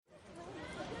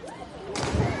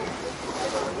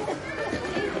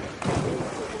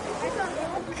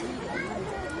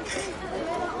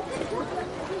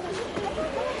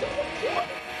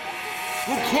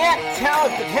can't tell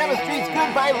if the chemistry's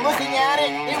good by looking at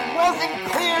it. It wasn't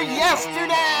clear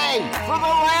yesterday. For the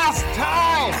last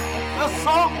time, the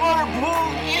saltwater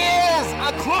pool is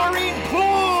a chlorine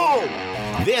pool.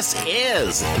 This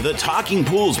is the Talking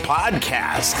Pools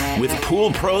podcast with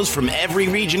pool pros from every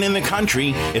region in the country.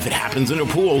 If it happens in a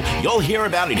pool, you'll hear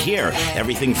about it here.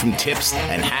 Everything from tips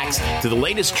and hacks to the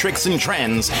latest tricks and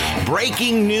trends.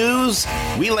 Breaking news,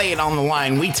 we lay it on the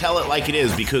line. We tell it like it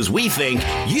is because we think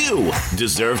you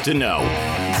deserve to know.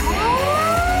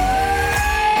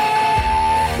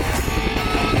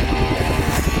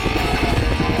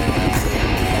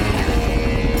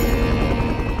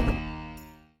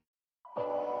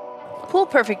 Pool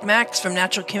Perfect Max from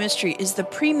Natural Chemistry is the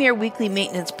premier weekly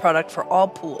maintenance product for all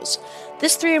pools.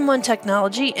 This 3-in-1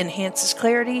 technology enhances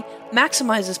clarity,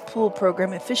 maximizes pool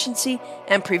program efficiency,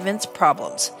 and prevents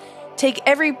problems. Take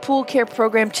every pool care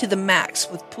program to the max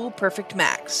with Pool Perfect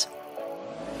Max.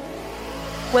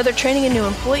 Whether training a new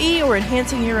employee or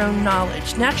enhancing your own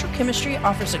knowledge, Natural Chemistry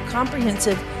offers a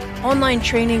comprehensive online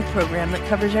training program that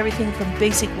covers everything from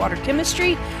basic water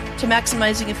chemistry to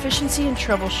maximizing efficiency and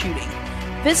troubleshooting.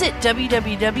 Visit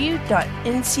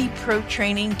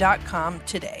www.ncprotraining.com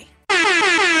today.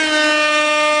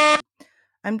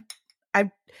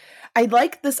 I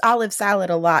like this olive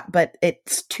salad a lot, but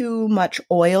it's too much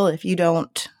oil if you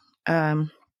don't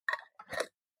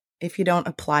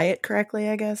apply it correctly,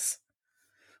 I guess.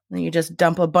 Then you just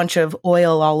dump a bunch of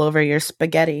oil all over your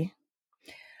spaghetti.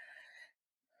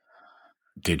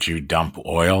 Did you dump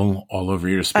oil all over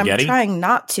your spaghetti? I'm trying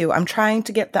not to. I'm trying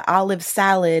to get the olive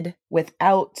salad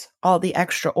without all the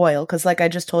extra oil. Because like I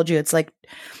just told you, it's like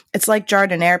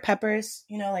jardiniere peppers.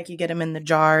 You know, like you get them in the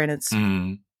jar and it's...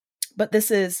 But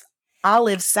this is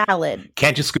olive salad.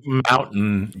 Can't you scoop them out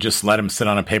and just let them sit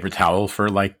on a paper towel for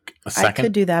like a second? I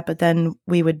could do that, but then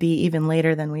we would be even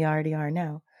later than we already are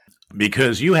now.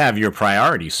 Because you have your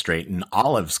priorities straight and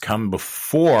olives come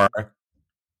before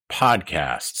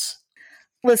podcasts.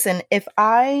 Listen, if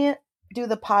I do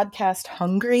the podcast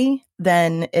hungry,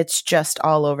 then it's just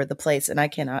all over the place and I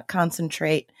cannot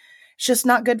concentrate. It's just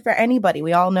not good for anybody.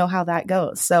 We all know how that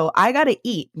goes. So I got to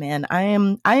eat, man. I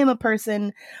am a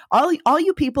person, all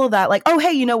you people that like, oh,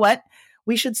 hey, you know what?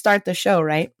 We should start the show,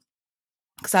 right?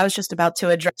 Because I was just about to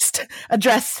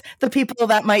address the people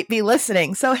that might be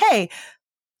listening. So, hey,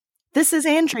 this is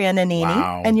Andrea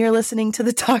Nannini, and you're listening to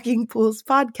the Talking Pools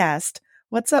podcast.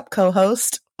 What's up,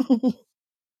 co-host?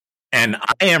 And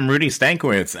I am Rudy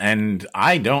Stankiewicz, and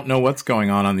I don't know what's going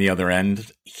on the other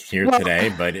end here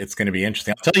today, but it's going to be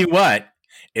interesting. I'll tell you what,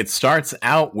 it starts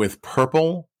out with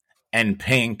purple and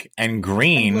pink and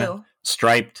green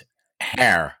striped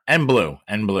hair and blue.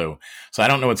 So I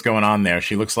don't know what's going on there.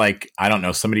 She looks like, I don't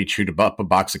know, somebody chewed up a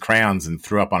box of crayons and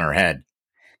threw up on her head.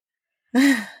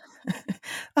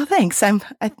 Oh, thanks. I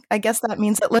guess that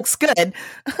means it looks good.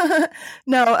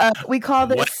 No, we call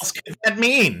this. What else could that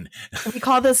mean? We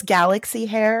call this galaxy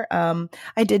hair.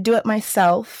 I did do it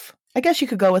myself. I guess you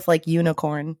could go with like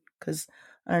unicorn because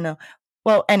I don't know.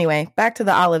 Well, anyway, back to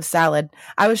the olive salad.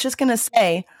 I was just gonna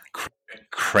say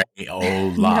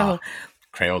Crayola. No.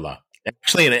 Crayola.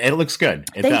 Actually, it looks good.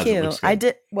 Thank you. I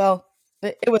did. Well,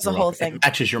 it was a whole thing. It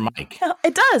matches your mic.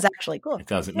 It does actually. Cool. It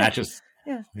does. It matches.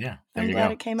 Yeah. I'm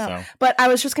glad it came out. But I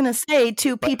was just going to say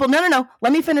to people, no.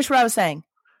 Let me finish what I was saying.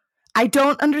 I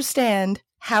don't understand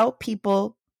how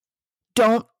people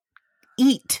don't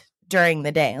eat during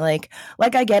the day. Like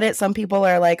I get it. Some people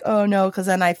are like, oh no, because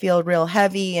then I feel real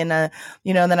heavy and, then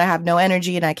I have no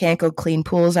energy and I can't go clean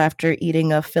pools after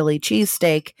eating a Philly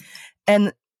cheesesteak.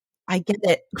 And I get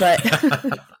it,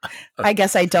 but I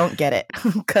guess I don't get it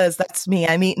because that's me.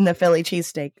 I'm eating the Philly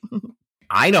cheesesteak.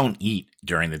 I don't eat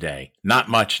during the day. Not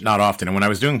much, not often. And when I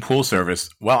was doing pool service,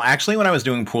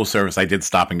 I did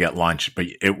stop and get lunch, but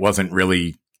it wasn't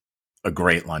really a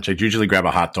great lunch. I'd usually grab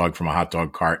a hot dog from a hot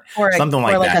dog cart, something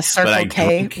like that. A Circle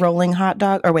K rolling hot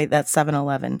dog. Or wait, that's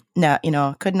 7-Eleven.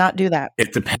 No, could not do that.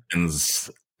 It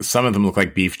depends. Some of them look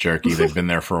like beef jerky. They've been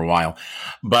there for a while.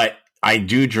 But I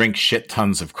do drink shit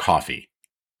tons of coffee.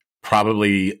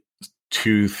 Probably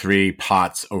 2-3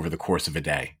 pots over the course of a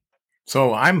day.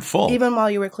 So I'm full. Even while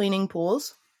you were cleaning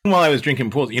pools? While I was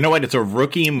drinking pools. You know what? It's a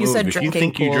rookie move. If you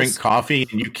think pools. You drink coffee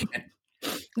and you can't.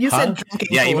 You said drinking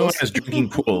pools. Yeah, even when I was drinking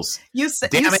pools. You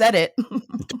said it.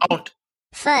 Don't.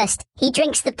 First, he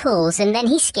drinks the pools and then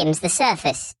he skims the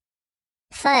surface.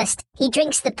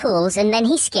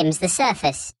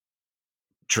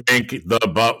 Drink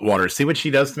the butt water. See what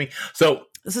she does to me? So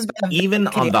this is even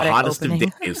on the hottest of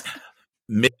days,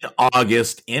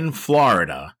 mid-August in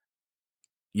Florida,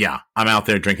 yeah, I'm out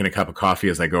there drinking a cup of coffee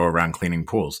as I go around cleaning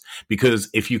pools. Because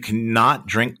if you cannot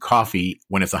drink coffee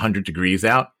when it's 100 degrees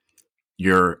out,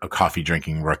 you're a coffee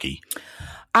drinking rookie?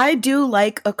 I do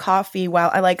like a coffee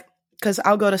because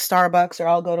I'll go to Starbucks or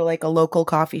I'll go to like a local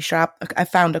coffee shop. I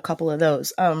found a couple of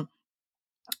those.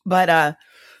 But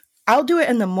I'll do it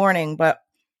in the morning, but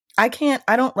I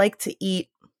don't like to eat.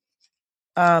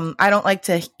 I don't like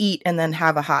to eat and then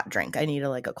have a hot drink. I need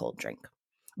a cold drink.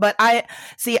 But I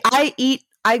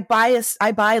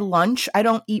buy lunch. I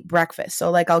don't eat breakfast.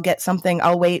 So like I'll get something,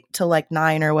 I'll wait till like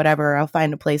 9 or whatever. I'll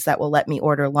find a place that will let me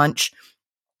order lunch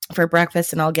for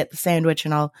breakfast, and I'll get the sandwich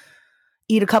and I'll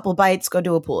eat a couple bites, go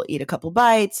do a pool, eat a couple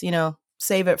bites,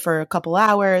 save it for a couple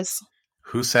hours.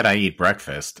 Who said I eat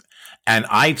breakfast? And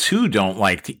I too don't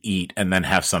like to eat and then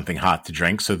have something hot to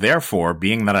drink. So therefore,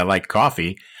 being that I like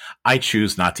coffee, I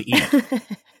choose not to eat.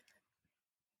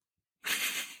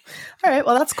 All right,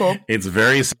 well, that's cool. It's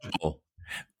very simple.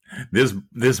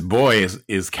 This boy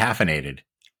is caffeinated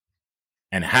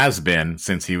and has been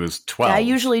since he was 12. Yeah, I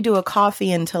usually do a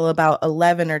coffee until about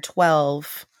 11 or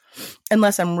 12,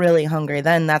 unless I'm really hungry.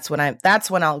 Then that's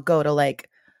when I'll go to like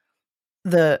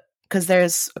because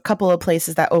there's a couple of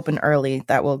places that open early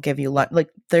that will give you lunch. Like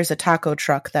there's a taco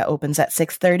truck that opens at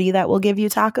 6:30 that will give you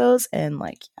tacos, and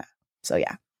so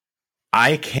yeah.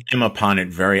 I came upon it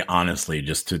very honestly,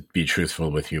 just to be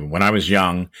truthful with you. When I was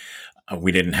young,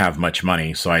 we didn't have much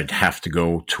money, so I'd have to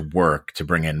go to work to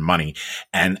bring in money.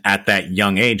 And at that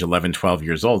young age, 11, 12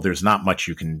 years old, there's not much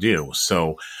you can do.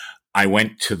 So I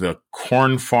went to the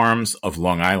corn farms of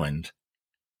Long Island,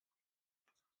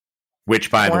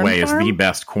 which, by the way, is the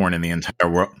best corn in the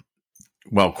entire world.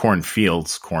 Well,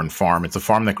 cornfields, corn farm. It's a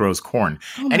farm that grows corn.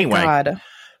 Oh my God.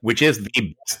 Which is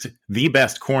the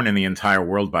best corn in the entire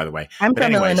world, by the way. I'm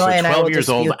from Illinois, and I will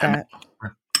dispute that.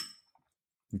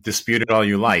 Dispute it all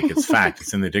you like. It's fact.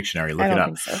 It's in the dictionary. Look it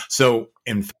up. So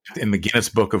in the Guinness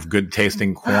Book of Good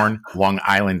Tasting Corn, Long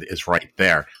Island is right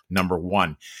there, number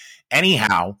 1.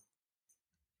 Anyhow,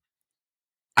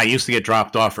 I used to get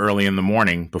dropped off early in the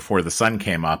morning before the sun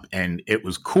came up, and it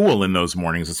was cool in those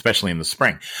mornings, especially in the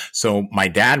spring. So my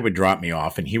dad would drop me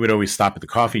off, and he would always stop at the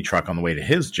coffee truck on the way to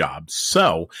his job.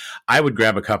 So I would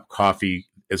grab a cup of coffee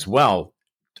as well.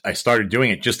 I started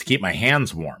doing it just to keep my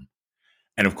hands warm.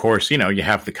 And of course, you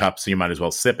have the cup, so you might as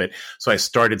well sip it. So I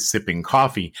started sipping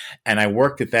coffee, and I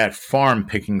worked at that farm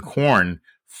picking corn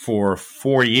for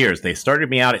 4 years. They started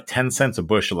me out at 10 cents a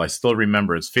bushel. I still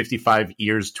remember it's 55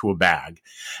 ears to a bag.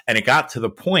 And it got to the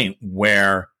point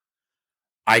where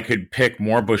I could pick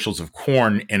more bushels of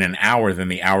corn in an hour than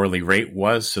the hourly rate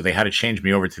was. So they had to change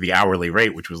me over to the hourly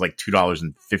rate, which was like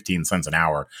 $2.15 an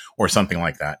hour or something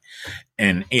like that.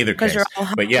 In either case.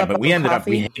 But we ended up,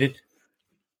 we hated.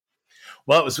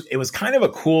 Well, it was kind of a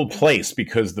cool place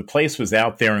because the place was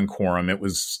out there in Coram. It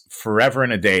was forever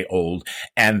and a day old.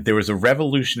 And there was a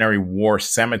Revolutionary War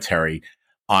cemetery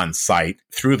on site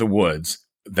through the woods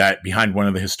that behind one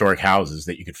of the historic houses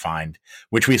that you could find,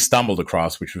 which we stumbled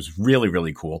across, which was really,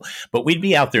 really cool. But we'd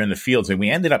be out there in the fields, and we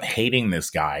ended up hating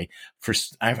this guy for,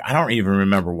 I don't even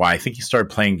remember why. I think he started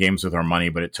playing games with our money,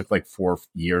 but it took like 4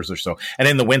 years or so. And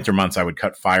in the winter months, I would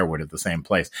cut firewood at the same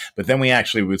place. But then we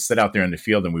actually would sit out there in the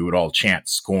field, and we would all chant,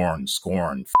 "Scorn,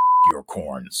 scorn, your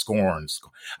corn, scorn,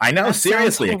 scorn." I know,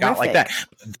 seriously, it got like that.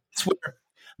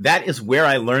 That is where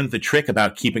I learned the trick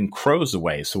about keeping crows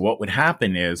away. So what would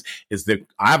happen is that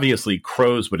obviously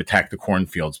crows would attack the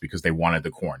cornfields because they wanted the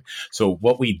corn. So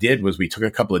what we did was we took a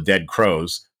couple of dead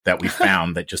crows that we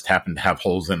found that just happened to have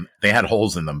holes in. They had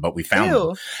holes in them, but we found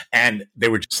them, and they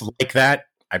were just like that.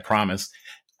 I promise.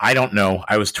 I don't know.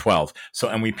 I was 12.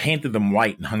 And we painted them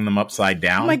white and hung them upside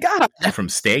down. Oh my God. From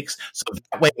stakes. So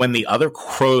that way, when the other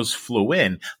crows flew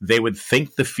in, they would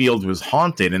think the field was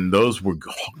haunted, and those were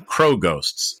crow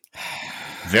ghosts.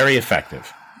 Very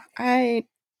effective. You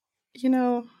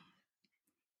don't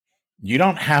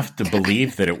have to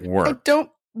believe that it worked. I don't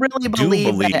really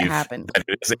believe that it happened. That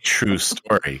it is a true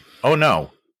story. Oh, no.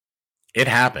 It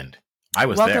happened. I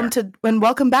was there.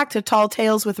 Welcome back to Tall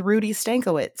Tales with Rudy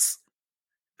Stankiewicz.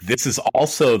 This is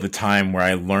also the time where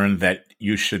I learned that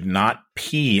you should not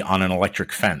pee on an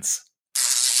electric fence.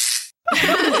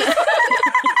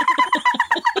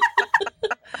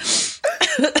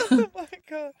 Oh my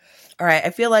God. All right,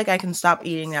 I feel like I can stop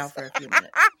eating now for a few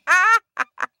minutes.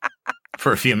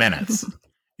 For a few minutes.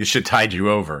 It should tide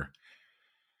you over.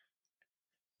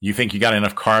 You think you got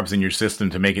enough carbs in your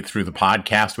system to make it through the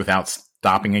podcast without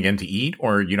stopping again to eat,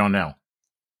 or you don't know?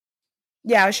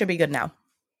 Yeah, I should be good now.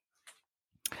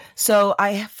 So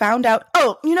I found out,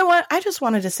 you know what? I just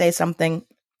wanted to say something,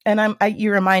 and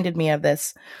you reminded me of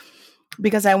this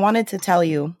because I wanted to tell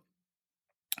you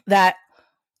that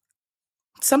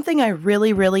something I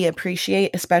really, really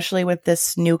appreciate, especially with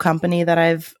this new company that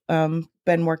I've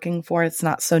been working for. It's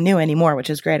not so new anymore, which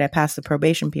is great. I passed the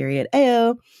probation period.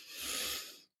 Ayo.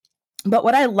 But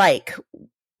what I like,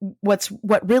 what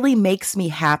really makes me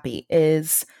happy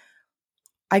is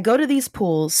I go to these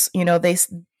pools, you know,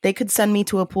 they could send me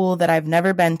to a pool that I've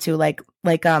never been to, like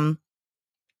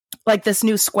this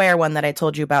new square one that I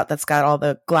told you about that's got all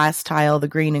the glass tile, the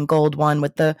green and gold one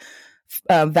with the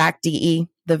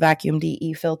the vacuum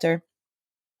DE filter.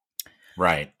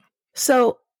 Right.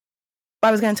 So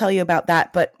I was going to tell you about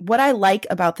that, but what I like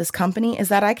about this company is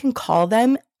that I can call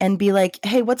them and be like,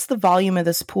 hey, what's the volume of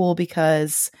this pool?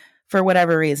 Because for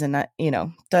whatever reason, I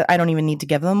don't even need to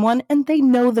give them one, and they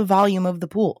know the volume of the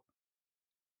pool.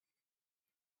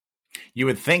 You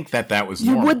would think that was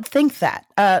normal. You would think that.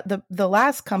 The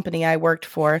last company I worked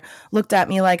for looked at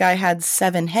me like I had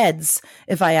 7 heads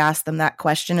if I asked them that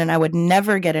question, and I would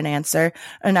never get an answer,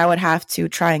 and I would have to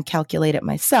try and calculate it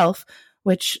myself,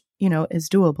 which, you know, is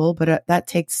doable, but that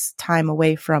takes time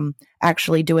away from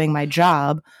actually doing my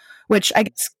job, which I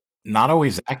guess... Not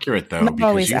always accurate, though,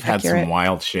 because you've had some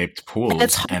wild-shaped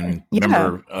pools. And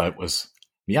remember, it was,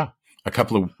 a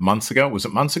couple of months ago. Was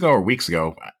it months ago or weeks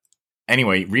ago?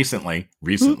 Anyway, recently,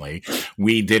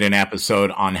 we did an episode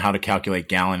on how to calculate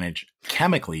gallonage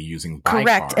chemically using bicarb.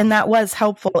 Correct, and that was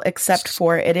helpful, except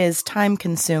for it is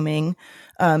time-consuming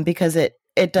because it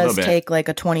does take like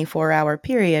a 24-hour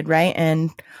period, right?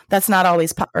 And that's not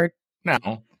always...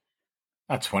 No,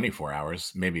 not 24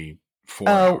 hours, maybe 4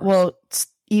 hours. Oh, well,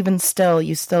 even still,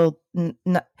 you still...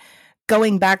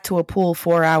 going back to a pool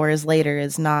 4 hours later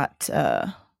is not...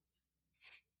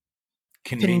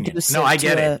 convenient. No, I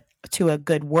get it. To a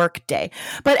good work day.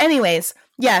 But anyways,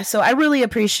 yeah, so I really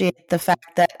appreciate the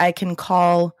fact that I can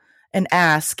call and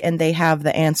ask and they have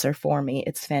the answer for me.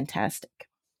 It's fantastic.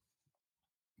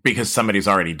 Because somebody's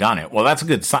already done it. Well, that's a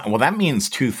good sign. Well, that means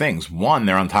 2 things. 1,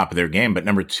 they're on top of their game, but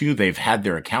number 2, they've had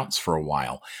their accounts for a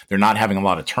while. They're not having a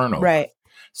lot of turnover. Right.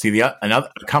 See, another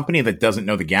company that doesn't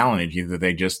know the gallonage, either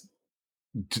they just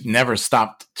never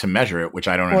stopped to measure it, which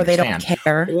I don't understand. Or they don't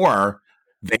care. Or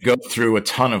they go through a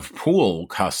ton of pool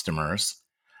customers,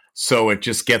 so it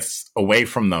just gets away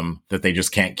from them that they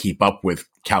just can't keep up with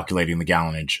calculating the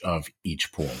gallonage of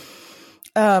each pool.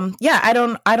 I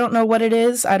don't know what it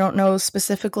is. I don't know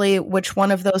specifically which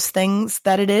one of those things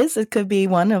that it is. It could be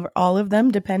one of all of them,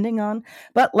 depending on.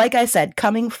 But like I said,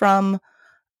 coming from,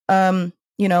 a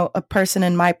person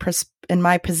in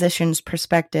my position's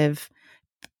perspective,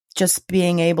 just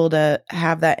being able to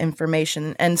have that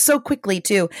information and so quickly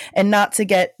too, and not to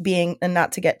get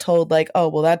told like, oh,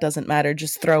 well, that doesn't matter.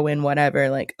 Just throw in whatever.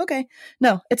 Like, okay,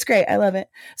 no, it's great. I love it.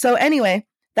 So anyway,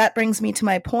 that brings me to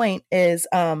my point is,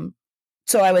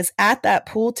 so I was at that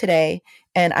pool today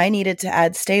and I needed to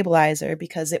add stabilizer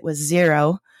because it was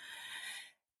 0.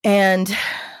 And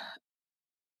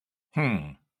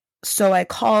so I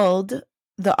called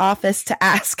the office to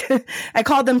ask. I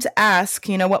called them to ask,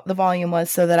 what the volume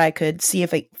was so that I could see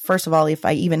if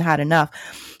I even had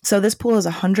enough. So this pool is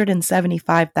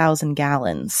 175,000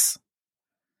 gallons.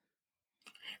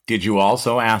 Did you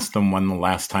also ask them when the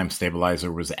last time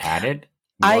stabilizer was added?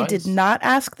 I did not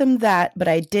ask them that, but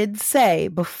I did say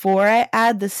before I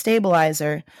add the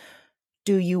stabilizer,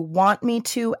 do you want me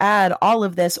to add all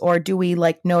of this, or do we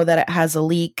know that it has a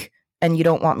leak and you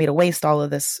don't want me to waste all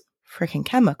of this freaking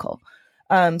chemical?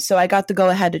 So I got the go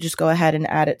ahead to just go ahead and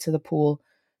add it to the pool.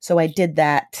 So I did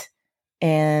that,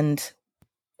 and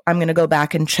I'm going to go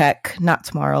back and check, not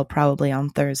tomorrow, probably on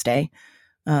Thursday,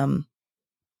 and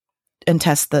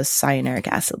test the cyanuric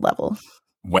acid level.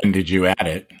 When did you add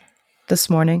it? This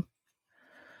morning.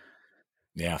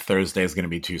 Yeah, Thursday is going to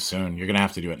be too soon. You're going to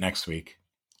have to do it next week.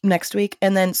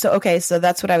 And then, so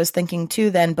that's what I was thinking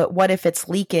too then, but what if it's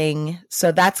leaking?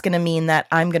 So that's going to mean that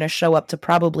I'm going to show up to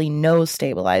probably no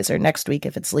stabilizer next week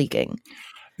if it's leaking.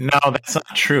 No, that's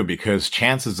not true, because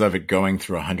chances of it going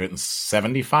through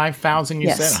 175,000,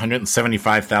 said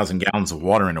 175,000 gallons of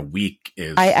water in a week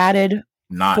is I added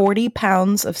not 40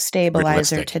 pounds of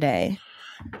stabilizer realistic. Today.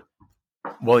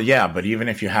 Well, yeah, but even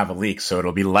if you have a leak, so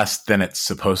it'll be less than it's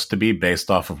supposed to be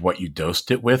based off of what you dosed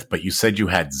it with, but you said you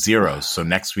had 0. So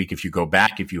next week, if you go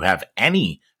back, if you have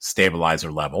any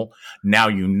stabilizer level, now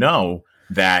you know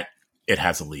that it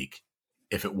has a leak.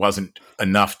 If it wasn't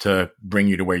enough to bring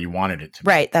you to where you wanted it to be.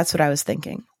 Right, that's what I was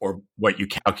thinking. Or what you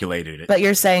calculated it. But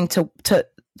you're saying to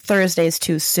Thursday's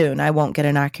too soon. I won't get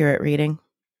an accurate reading.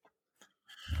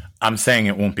 I'm saying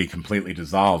it won't be completely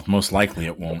dissolved. Most likely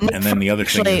it won't. And then the other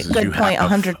thing is good you point. have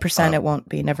 100% it won't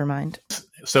be. Never mind.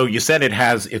 So you said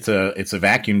it's a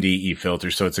vacuum DE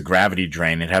filter, so it's a gravity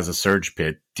drain. It has a surge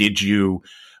pit. Did you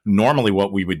normally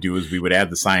what we would do is we would add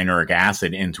the cyanuric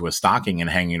acid into a stocking and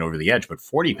hang it over the edge, but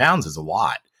 40 pounds is a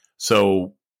lot.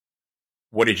 So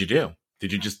what did you do?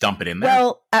 Did you just dump it in there?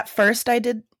 Well, at first I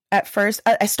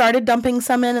started dumping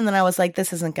some in, and then I was like,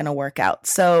 this isn't going to work out.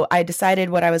 So I decided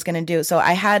what I was going to do. So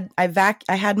I had my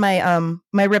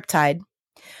my Riptide,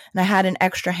 and I had an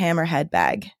extra Hammerhead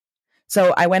bag.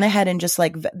 So I went ahead and just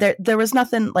like there was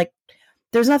nothing like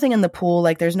there's nothing in the pool,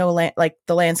 like there's no like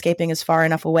the landscaping is far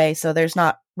enough away, so there's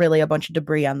not really a bunch of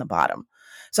debris on the bottom.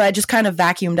 So I just kind of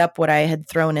vacuumed up what I had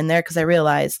thrown in there because I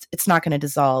realized it's not going to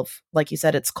dissolve. Like you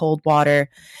said, it's cold water.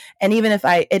 And even if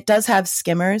it does have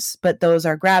skimmers, but those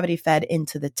are gravity fed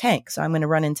into the tank. So I'm going to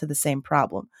run into the same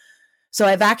problem. So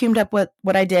I vacuumed up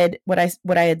what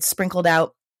I had sprinkled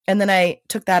out. And then I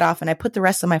took that off and I put the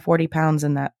rest of my 40 pounds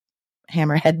in that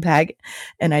Hammerhead bag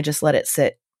and I just let it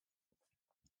sit.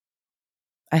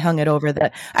 I hung it over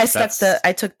That's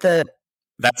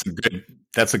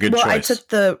a good choice. I took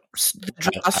the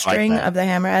drawstring of the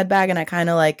Hammerhead bag and I kind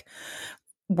of like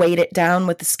weighed it down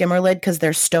with the skimmer lid because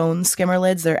they're stone skimmer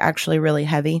lids. They're actually really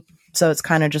heavy. So it's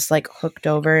kind of just like hooked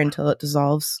over until it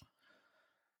dissolves.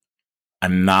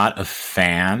 I'm not a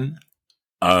fan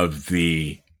of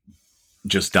the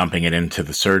just dumping it into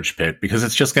the surge pit because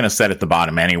it's just going to set at the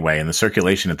bottom anyway. And the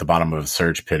circulation at the bottom of a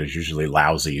surge pit is usually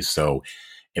lousy. So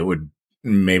it would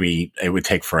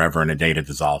take forever and a day to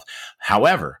dissolve.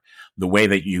 However, the way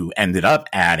that you ended up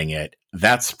adding it,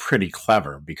 that's pretty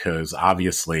clever because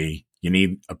obviously you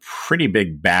need a pretty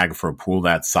big bag for a pool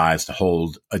that size to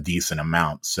hold a decent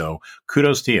amount. So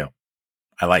kudos to you.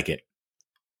 I like it.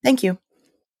 Thank you.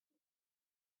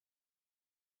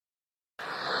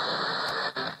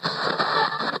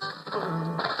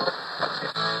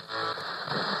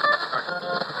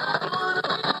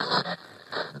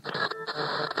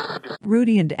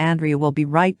 Rudy and Andrea will be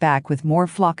right back with more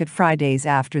Flock It Fridays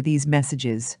after these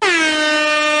messages.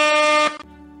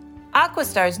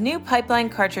 Aquastar's new pipeline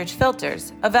cartridge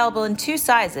filters, available in 2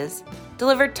 sizes,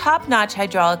 deliver top-notch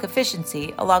hydraulic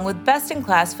efficiency along with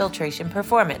best-in-class filtration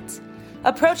performance,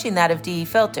 approaching that of DE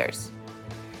filters.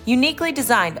 Uniquely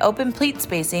designed open pleat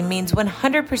spacing means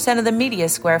 100% of the media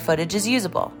square footage is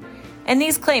usable, and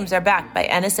these claims are backed by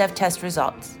NSF test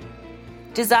results.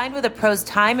 Designed with a pro's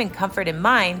time and comfort in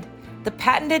mind, the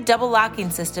patented double locking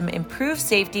system improves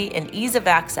safety and ease of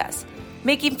access,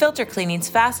 making filter cleanings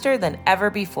faster than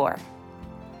ever before.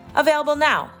 Available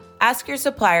now. Ask your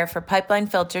supplier for pipeline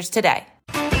filters today.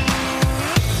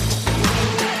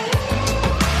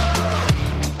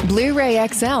 Blu-ray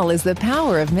XL is the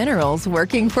power of minerals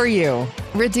working for you.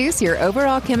 Reduce your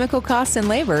overall chemical costs and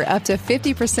labor up to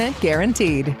 50%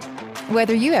 guaranteed.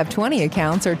 Whether you have 20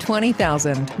 accounts or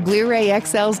 20,000, Blu-ray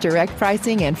XL's direct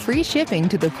pricing and free shipping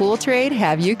to the pool trade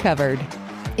have you covered.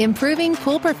 Improving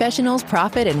pool professionals'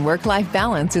 profit and work-life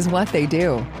balance is what they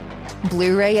do.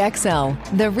 Blu-ray XL,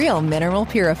 the real mineral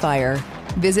purifier.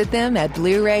 Visit them at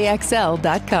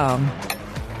BluRayXL.com.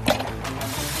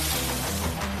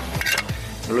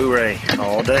 Blu-ray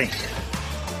all day.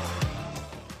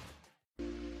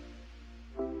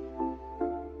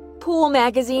 Pool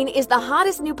Magazine is the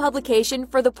hottest new publication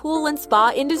for the pool and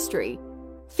spa industry,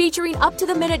 featuring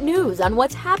up-to-the-minute news on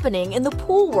what's happening in the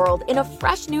pool world in a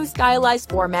fresh new stylized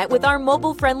format with our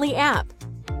mobile-friendly app.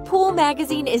 Pool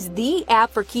Magazine is the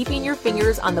app for keeping your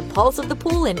fingers on the pulse of the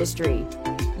pool industry.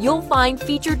 You'll find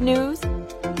featured news,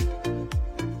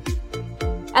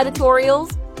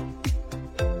 editorials,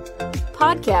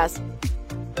 podcasts,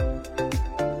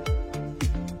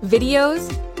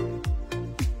 videos,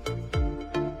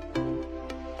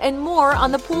 and more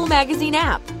on the Pool Magazine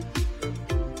app.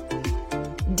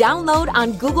 Download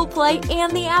on Google Play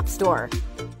and the App Store.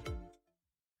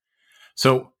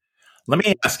 So let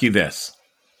me ask you this.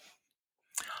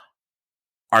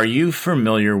 Are you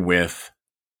familiar with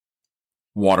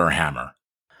Waterhammer?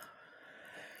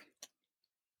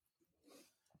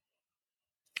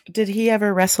 Did he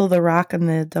ever wrestle The Rock in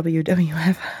the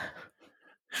WWF?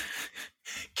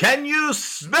 Can you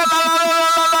smell?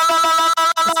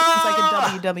 Sounds like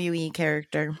a WWE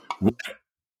character.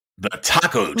 The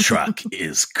taco truck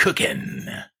is cooking.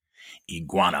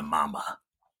 Iguana Mama.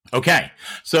 Okay,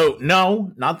 so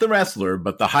no, not the wrestler,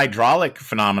 but the hydraulic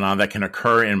phenomenon that can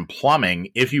occur in plumbing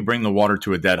if you bring the water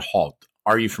to a dead halt.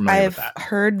 Are you familiar with that? I've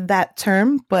heard that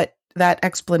term, but that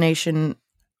explanation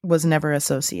was never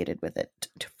associated with it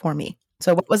for me.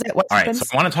 So what was it? What happens? All right,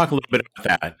 so I want to talk a little bit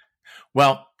about that.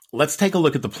 Well, let's take a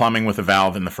look at the plumbing with a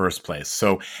valve in the first place.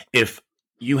 So if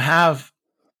you have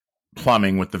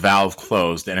plumbing with the valve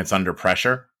closed and it's under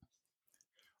pressure,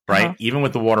 right? Even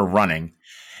with the water running,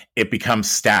 it becomes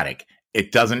static.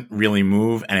 It doesn't really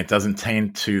move and it doesn't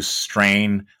tend to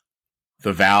strain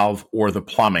the valve or the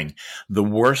plumbing. The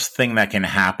worst thing that can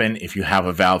happen if you have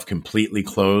a valve completely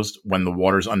closed when the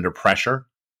water's under pressure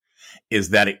is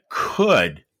that it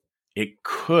could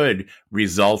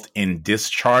result in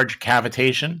discharge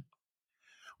cavitation,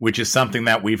 which is something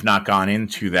that we've not gone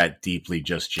into that deeply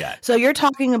just yet. So you're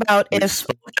talking about if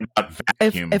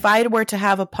vacuum. if I were to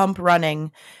have a pump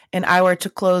running and I were to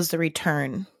close the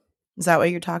return, is that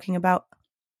what you're talking about?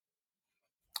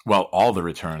 Well, all the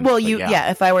returns. Well,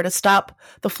 if I were to stop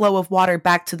the flow of water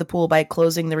back to the pool by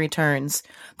closing the returns,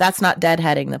 that's not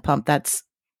deadheading the pump.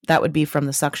 That would be from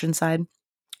the suction side.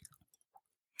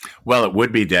 Well, it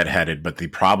would be deadheaded, but the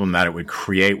problem that it would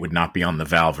create would not be on the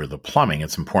valve or the plumbing.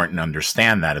 It's important to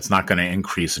understand that. It's not going to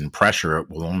increase in pressure. It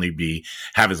will only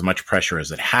have as much pressure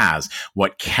as it has.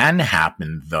 What can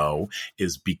happen, though,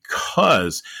 is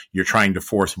because you're trying to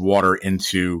force water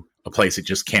into a place it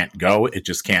just can't go, it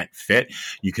just can't fit,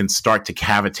 you can start to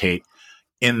cavitate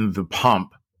in the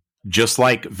pump. Just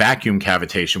like vacuum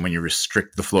cavitation, when you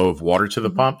restrict the flow of water to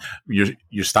the pump,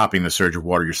 you're stopping the surge of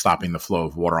water, you're stopping the flow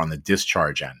of water on the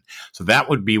discharge end. So that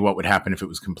would be what would happen if it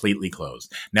was completely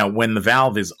closed. Now, when the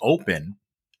valve is open,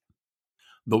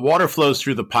 the water flows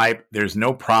through the pipe. There's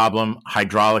no problem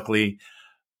hydraulically.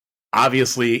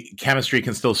 Obviously, chemistry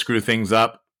can still screw things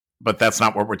up, but that's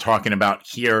not what we're talking about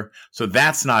here. So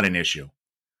that's not an issue.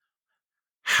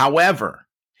 However,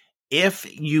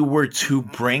 if you were to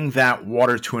bring that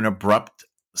water to an abrupt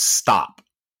stop,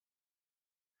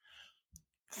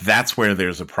 that's where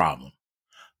there's a problem.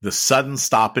 The sudden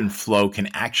stop in flow can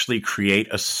actually create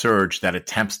a surge that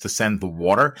attempts to send the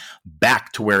water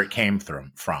back to where it came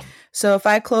from. So if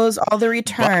I close all the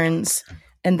returns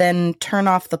and then turn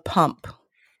off the pump.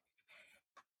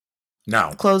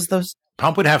 No. Close those.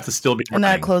 Pump would have to still be running. And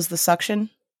then I close the suction?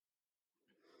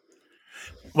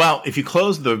 Well, if you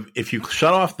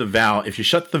shut off the valve, if you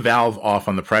shut the valve off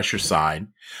on the pressure side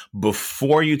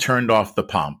before you turned off the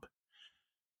pump,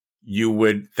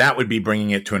 that would be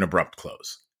bringing it to an abrupt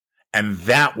close. And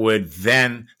that would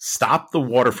then stop the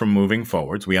water from moving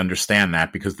forwards. We understand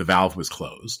that because the valve was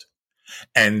closed,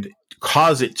 and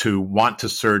cause it to want to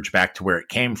surge back to where it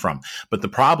came from. But the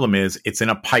problem is it's in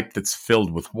a pipe that's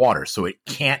filled with water, so it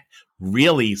can't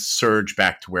really surge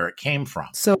back to where it came from.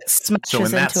 So it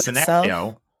smashes into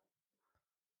itself?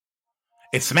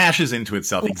 It smashes into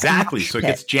itself. Exactly. So it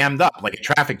gets jammed up like a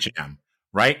traffic jam,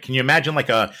 right? Can you imagine like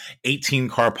a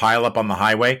 18-car pileup on the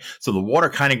highway? So the water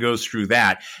kind of goes through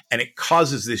that, and it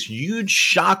causes this huge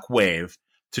shock wave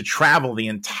to travel the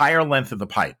entire length of the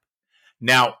pipe.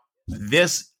 Now,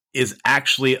 this is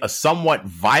actually a somewhat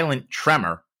violent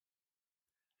tremor,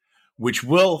 which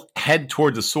will head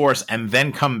toward the source and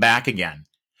then come back again.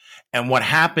 And what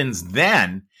happens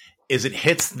then is it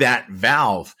hits that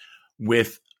valve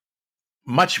with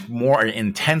much more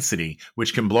intensity,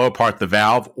 which can blow apart the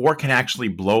valve or can actually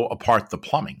blow apart the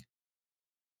plumbing.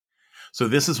 So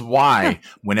this is why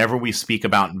whenever we speak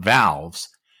about valves,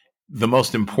 the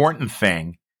most important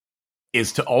thing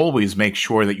is to always make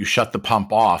sure that you shut the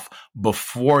pump off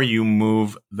before you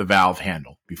move the valve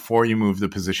handle, before you move the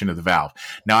position of the valve.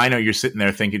 Now, I know you're sitting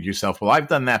there thinking to yourself, well, I've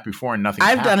done that before and nothing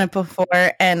happened. I've done it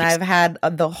before, and I've had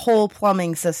the whole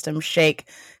plumbing system shake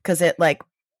because it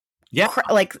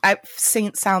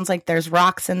sounds like there's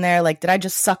rocks in there. Like, did I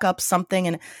just suck up something?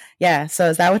 And yeah, so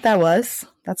is that what that was?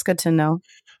 That's good to know.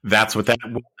 That's what that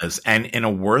was. And in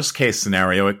a worst case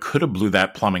scenario, it could have blew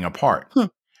that plumbing apart.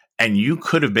 And you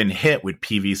could have been hit with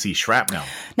PVC shrapnel.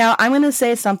 Now, I'm going to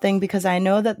say something because I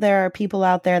know that there are people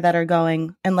out there that are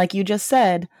going, and like you just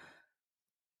said,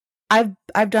 I've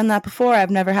done that before. I've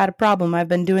never had a problem. I've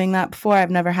been doing that before. I've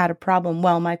never had a problem.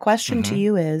 Well, my question to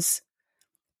you is,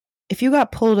 if you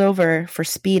got pulled over for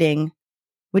speeding,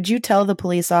 would you tell the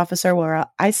police officer,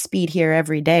 well, I speed here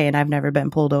every day and I've never been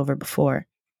pulled over before?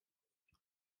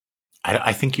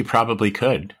 I think you probably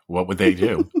could. What would they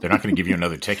do? They're not going to give you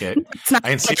another ticket.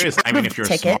 I'm serious. I mean, if you're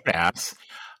a smart ass,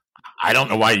 I don't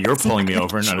know why you're pulling me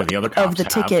over and none of the other cops of the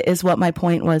ticket is what my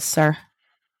point was, sir.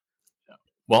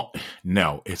 Well,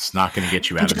 no, it's not going to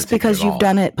get you out of the ticket. Just because you've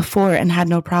done it before and had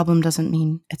no problem doesn't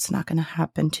mean it's not going to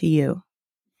happen to you.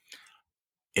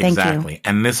 Exactly.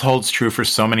 And this holds true for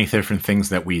so many different things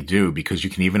that we do, because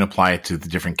you can even apply it to the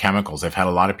different chemicals. I've had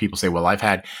a lot of people say, well, I've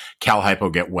had Cal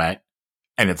Hypo get wet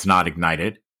and it's not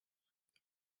ignited.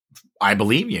 I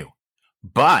believe you,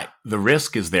 but the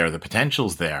risk is there. The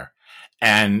potential's there,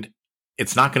 and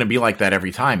it's not going to be like that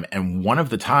every time. And one of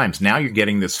the times now you're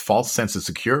getting this false sense of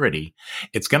security.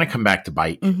 It's going to come back to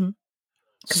bite you.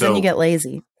 Because then you get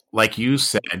lazy. Like you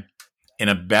said, in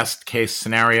a best case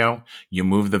scenario, you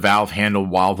move the valve handle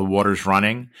while the water's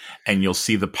running and you'll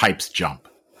see the pipes jump.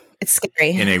 It's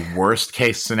scary. In a worst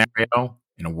case scenario,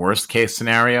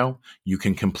 you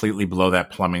can completely blow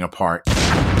that plumbing apart.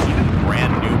 Even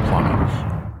brand new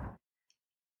plumbing,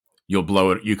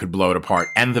 you could blow it apart,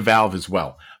 and the valve as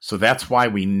well. So that's why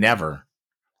we never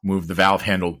move the valve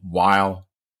handle while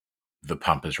the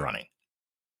pump is running.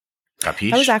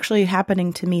 Capiche? That was actually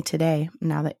happening to me today.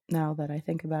 Now that I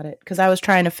think about it, because I was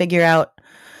trying to figure out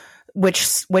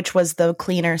which was the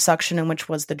cleaner suction and which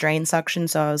was the drain suction.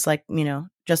 So I was like,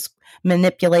 just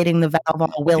manipulating the valve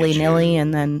all willy nilly,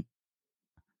 and then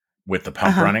with the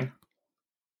pump running.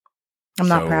 I'm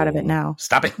not proud of it now.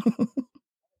 Stop it!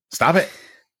 Stop it!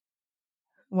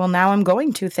 Well, now I'm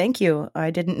going to. Thank you. I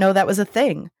didn't know that was a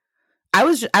thing. I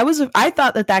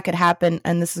thought that could happen,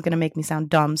 and this is going to make me sound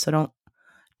dumb, so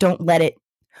don't let it.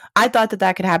 I thought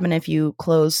that could happen if you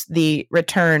close the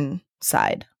return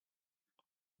side.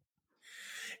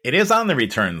 It is on the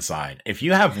return side. If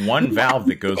you have one valve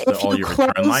that goes to all your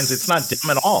return lines, it's not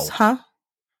dim at all. Huh?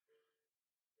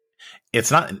 It's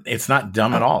not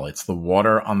dumb at all. It's the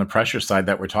water on the pressure side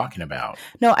that we're talking about.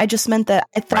 No, I just meant that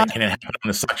I thought. Right? Can it happen on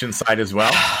the suction side as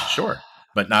well? Sure,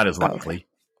 but not as likely. Okay.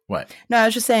 What? No, I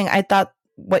was just saying, I thought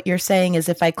what you're saying is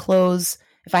if I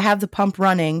have the pump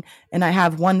running and I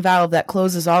have one valve that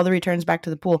closes all the returns back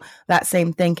to the pool, that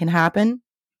same thing can happen?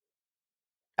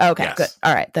 Okay, yes. Good.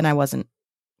 All right, then I wasn't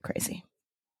crazy.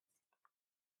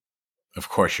 Of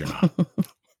course you're not.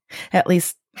 At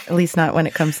least not when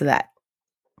it comes to that.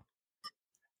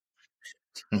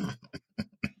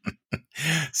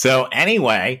 So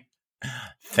anyway,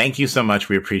 thank you so much.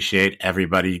 We appreciate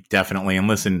everybody, definitely. And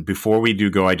listen, before we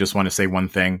do go, I just want to say one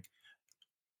thing.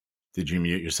 Did you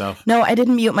mute yourself? No, I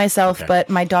didn't mute myself, okay. But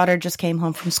my daughter just came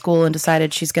home from school and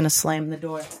decided she's going to slam the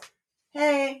door.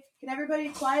 Hey, can everybody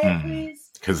quiet, please?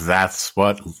 Because that's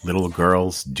what little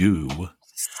girls do.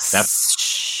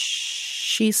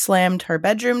 She slammed her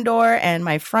bedroom door and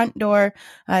my front door.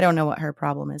 I don't know what her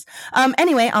problem is.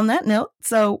 Anyway, on that note,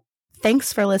 so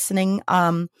thanks for listening.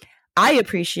 I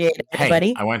appreciate it, everybody.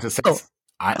 Hey, I wanted to say,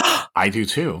 I do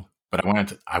too. But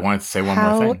I wanted to say one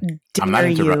more thing. I'm not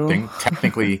interrupting.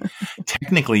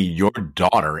 Technically, your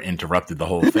daughter interrupted the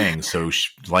whole thing. So,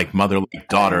 like mother, like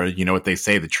daughter, you know what they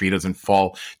say: the tree doesn't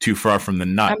fall too far from the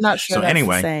nut. I'm not sure. So that's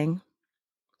anyway, the saying.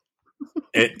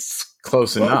 It's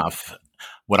close enough.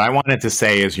 What I wanted to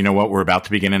say is, you know what? We're about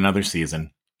to begin another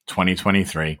season,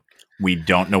 2023. We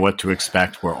don't know what to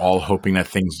expect. We're all hoping that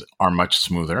things are much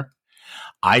smoother.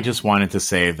 I just wanted to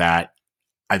say that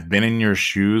I've been in your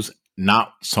shoes.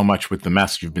 Not so much with the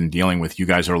mess you've been dealing with. You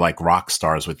guys are like rock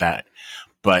stars with that.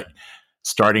 But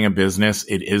starting a business,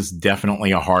 it is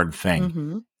definitely a hard thing.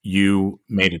 Mm-hmm. You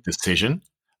made a decision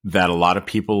that a lot of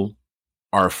people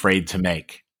are afraid to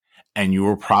make. And you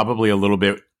were probably a little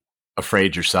bit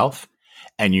afraid yourself.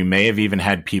 And you may have even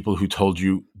had people who told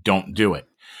you, don't do it.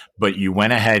 But you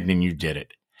went ahead and you did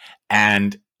it.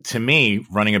 And to me,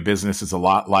 running a business is a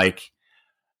lot like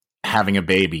having a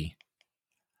baby.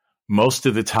 Most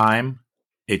of the time,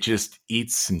 it just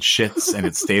eats and shits and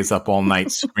it stays up all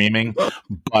night screaming.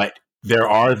 But there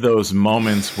are those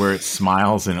moments where it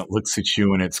smiles and it looks at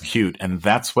you and it's cute. And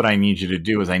that's what I need you to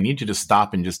do is I need you to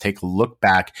stop and just take a look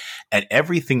back at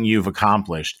everything you've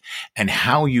accomplished and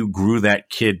how you grew that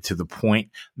kid to the point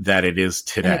that it is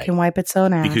today. And it can wipe its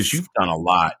own ass. Because you've done a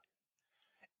lot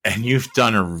and you've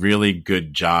done a really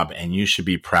good job and you should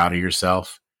be proud of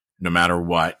yourself no matter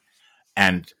what.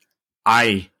 And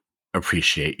I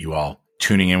appreciate you all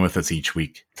tuning in with us each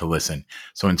week to listen.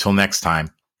 So until next time,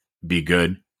 be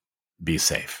good, be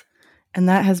safe. And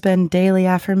that has been Daily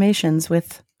Affirmations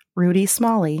with Rudy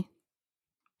Smalley.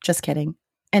 Just kidding.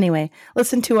 Anyway,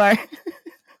 listen to our...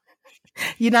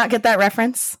 You not get that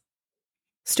reference?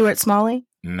 Stuart Smalley?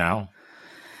 No.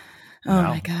 Oh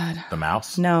my God. The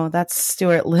mouse? No, that's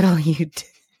Stuart Little.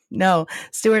 No,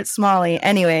 Stuart Smalley.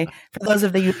 Anyway, for those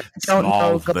of you who don't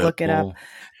know, go look it up.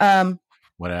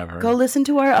 Whatever. Go listen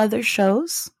to our other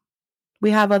shows. We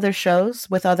have other shows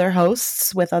with other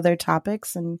hosts, with other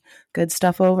topics and good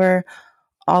stuff all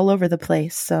over the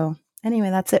place. So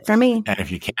anyway, that's it for me. And if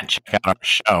you can't check out our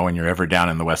show and you're ever down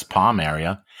in the West Palm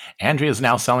area, Andrea is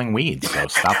now selling weed. So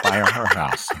stop by her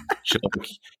house.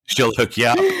 She'll hook you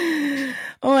up.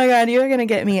 Oh my God, you're going to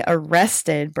get me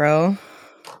arrested, bro.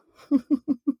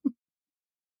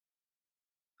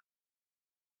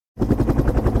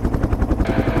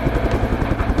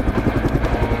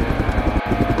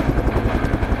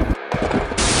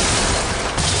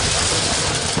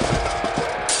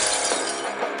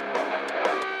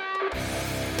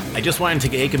 I just wanted to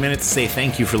take a minute to say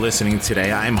thank you for listening today.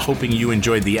 I'm hoping you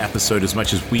enjoyed the episode as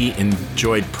much as we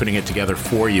enjoyed putting it together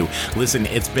for you. Listen,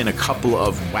 it's been a couple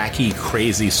of wacky,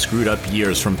 crazy, screwed up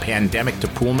years from pandemic to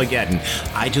Poolmageddon.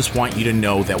 I just want you to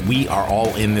know that we are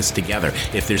all in this together.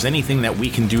 If there's anything that we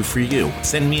can do for you,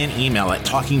 send me an email at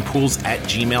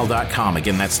talkingpools@gmail.com.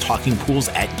 Again, that's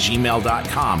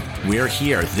talkingpools@gmail.com. We're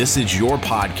here. This is your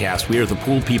podcast. We are the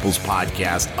Pool People's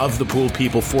podcast, of the Pool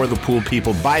People, for the Pool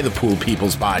People, by the Pool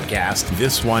People's podcast.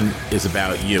 This one is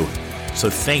about you.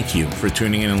 So thank you for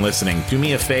tuning in and listening. Do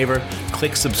me a favor,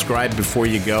 click subscribe before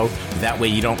you go. That way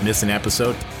you don't miss an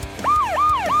episode.